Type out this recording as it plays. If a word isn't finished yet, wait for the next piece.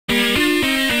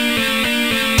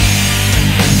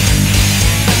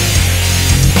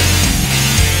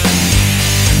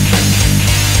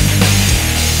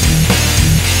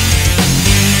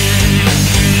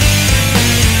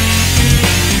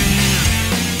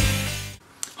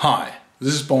Hi,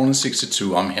 this is Born in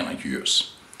 62, I'm Henrik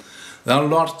Jurs. There are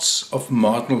lots of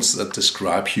models that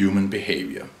describe human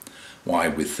behavior. Why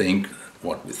we think,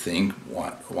 what we think,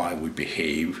 why we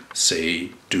behave,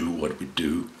 say, do what we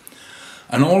do.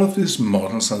 And all of these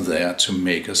models are there to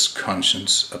make us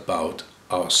conscious about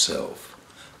ourselves,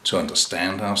 to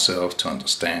understand ourselves, to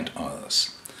understand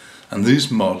others. And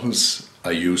these models I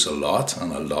use a lot,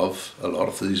 and I love a lot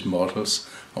of these models.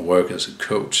 I work as a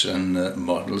coach, and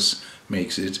models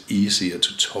makes it easier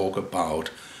to talk about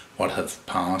what have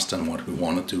passed and what we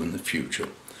want to do in the future.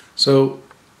 So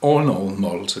all in all,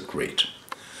 models are great.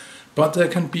 But there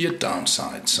can be a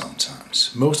downside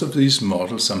sometimes. Most of these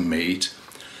models are made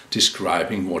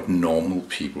describing what normal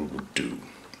people would do.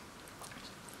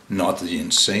 Not the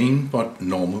insane, but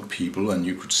normal people, and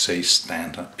you could say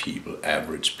standard people,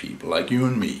 average people, like you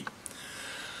and me.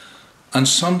 And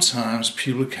sometimes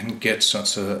people can get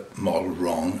such a model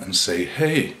wrong and say,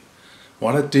 hey,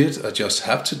 what I did, I just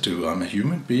have to do. I'm a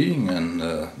human being, and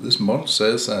this model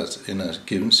says that in a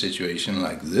given situation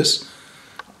like this,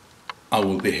 I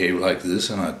will behave like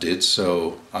this, and I did,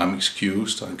 so I'm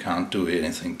excused, I can't do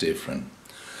anything different.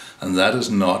 And that is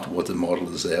not what the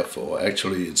model is there for.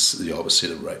 Actually, it's the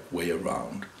opposite way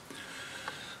around.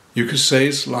 You could say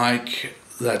it's like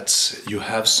that you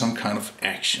have some kind of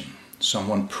action.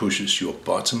 Someone pushes your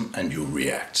button and you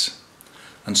react.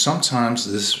 And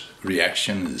sometimes this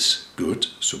reaction is good,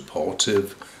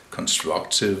 supportive,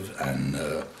 constructive, and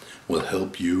will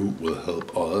help you, will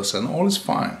help others, and all is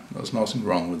fine. There's nothing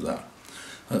wrong with that.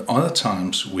 Other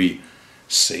times we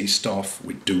say stuff,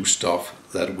 we do stuff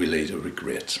that we later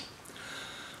regret.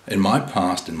 In my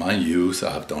past, in my youth,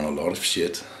 I have done a lot of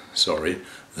shit,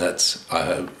 that I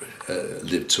have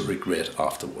lived to regret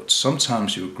afterwards.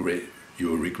 Sometimes you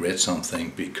regret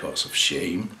something because of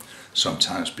shame,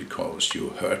 sometimes because you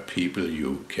hurt people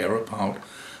you care about,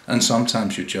 and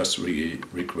sometimes you just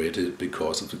regret it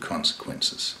because of the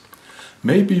consequences.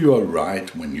 Maybe you are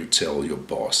right when you tell your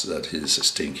boss that he's a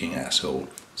stinking asshole,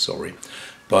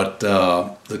 but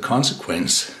the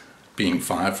consequence, being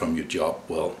fired from your job,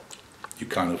 well, you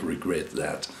kind of regret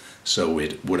that. So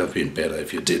it would have been better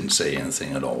if you didn't say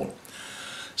anything at all.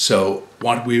 So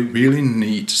what we really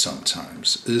need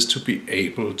sometimes is to be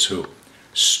able to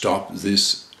stop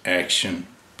this action,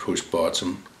 push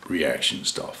button, reaction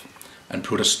stuff, and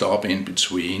put a stop in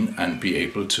between and be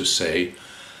able to say,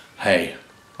 hey,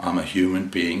 I'm a human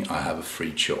being, I have a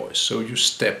free choice. So you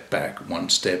step back, one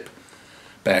step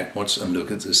backwards, and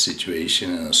look at the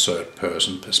situation in a third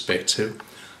person perspective.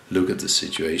 Look at the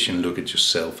situation, look at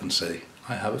yourself and say,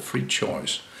 I have a free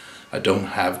choice. I don't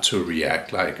have to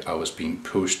react like I was being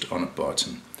pushed on a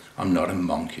button. I'm not a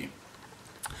monkey.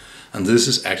 And this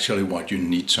is actually what you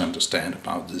need to understand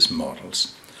about these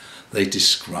models. They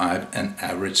describe an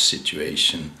average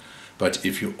situation, but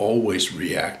if you always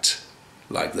react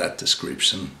like that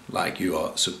description, like you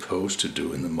are supposed to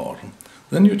do in the model,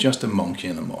 then you're just a monkey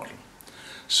in a model.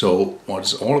 So what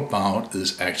it's all about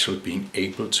is actually being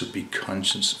able to be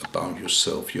conscious about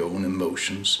yourself, your own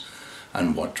emotions,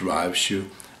 and what drives you,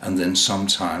 and then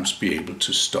sometimes be able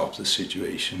to stop the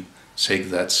situation, take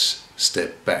that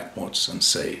step backwards and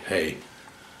say, hey,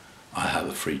 I have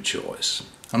a free choice.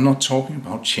 I'm not talking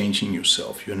about changing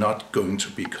yourself. You're not going to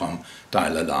become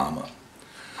Dalai Lama.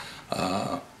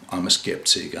 I'm a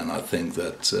skeptic, and I think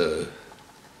that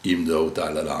even though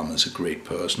Dalai Lama is a great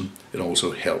person, it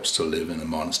also helps to live in a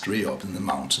monastery up in the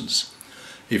mountains.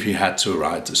 If he had to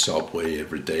ride the subway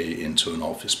every day into an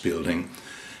office building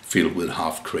filled with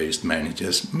half-crazed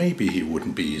managers, maybe he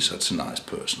wouldn't be such a nice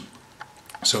person.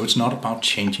 So it's not about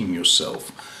changing yourself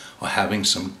or having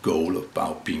some goal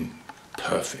about being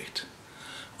perfect.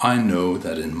 I know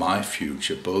that in my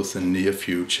future, both in the near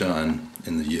future and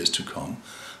in the years to come,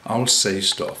 I'll say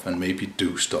stuff and maybe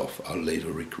do stuff I'll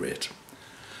later regret.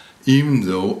 Even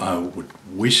though I would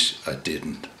wish I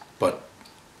didn't, but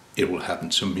it will happen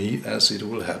to me as it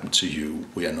will happen to you.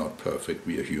 We are not perfect,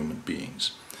 we are human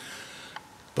beings.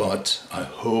 But I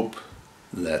hope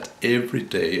that every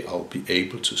day I'll be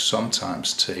able to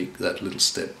sometimes take that little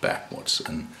step backwards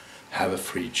and have a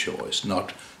free choice,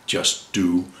 not just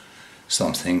do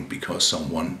something because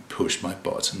someone pushed my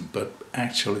button, but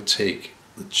actually take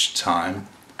the time,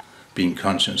 being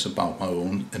conscious about my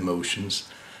own emotions,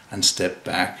 and step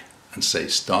back and say,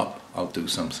 stop, I'll do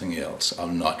something else. I'll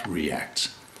not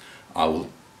react. I will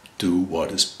do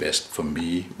what is best for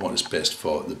me, what is best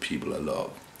for the people I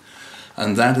love.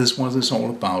 And that is what it's all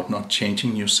about, not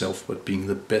changing yourself, but being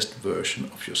the best version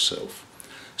of yourself.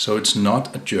 So it's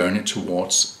not a journey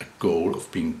towards a goal of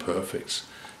being perfect.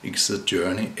 It's a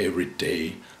journey every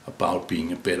day about being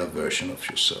a better version of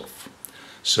yourself.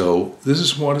 So this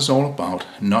is what it's all about,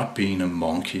 not being a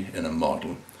monkey in a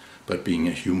model, but being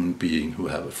a human being who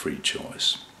have a free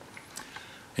choice.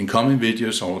 In coming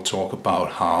videos I will talk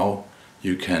about how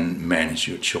you can manage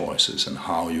your choices and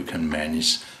how you can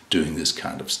manage doing this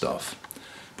kind of stuff.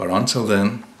 But until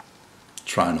then,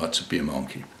 try not to be a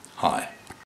monkey. Hi.